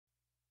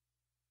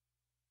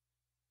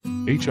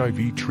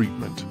HIV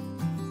treatment.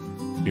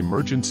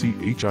 Emergency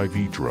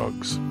HIV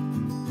drugs.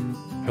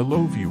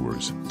 Hello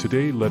viewers,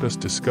 today let us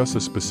discuss a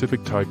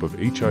specific type of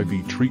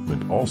HIV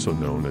treatment also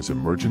known as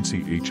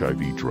emergency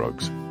HIV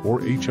drugs,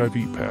 or HIV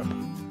PEP.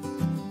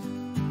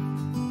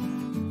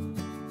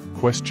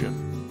 Question: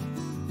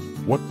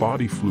 what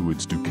body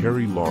fluids do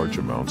carry large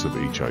amounts of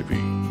HIV?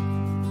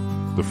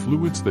 The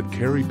fluids that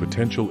carry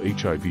potential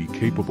HIV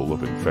capable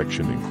of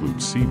infection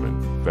include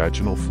semen,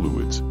 vaginal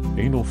fluids,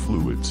 anal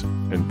fluids,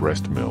 and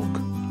breast milk.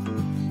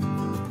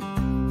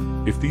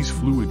 If these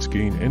fluids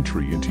gain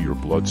entry into your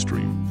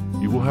bloodstream,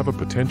 you will have a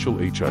potential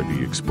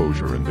HIV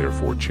exposure and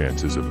therefore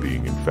chances of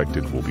being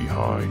infected will be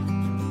high.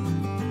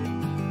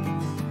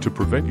 To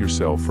prevent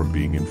yourself from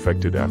being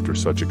infected after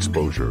such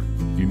exposure,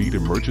 you need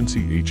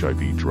emergency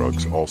HIV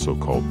drugs, also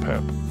called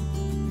PEP.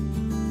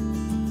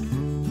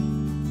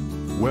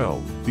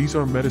 Well, these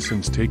are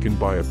medicines taken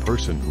by a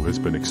person who has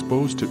been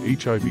exposed to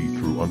HIV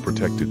through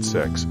unprotected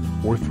sex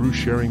or through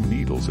sharing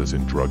needles as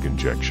in drug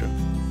injection.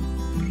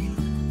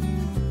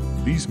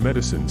 These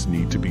medicines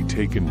need to be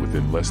taken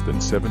within less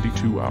than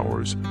 72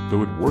 hours,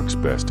 though it works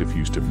best if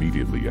used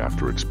immediately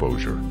after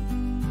exposure.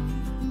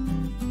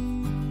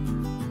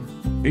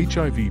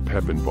 HIV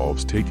PEP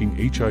involves taking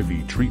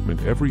HIV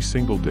treatment every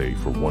single day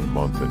for 1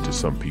 month, and to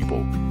some people,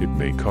 it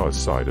may cause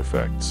side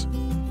effects.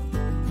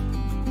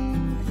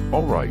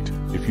 Alright,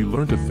 if you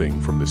learned a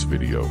thing from this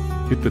video,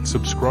 hit that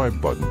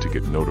subscribe button to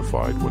get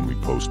notified when we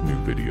post new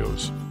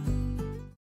videos.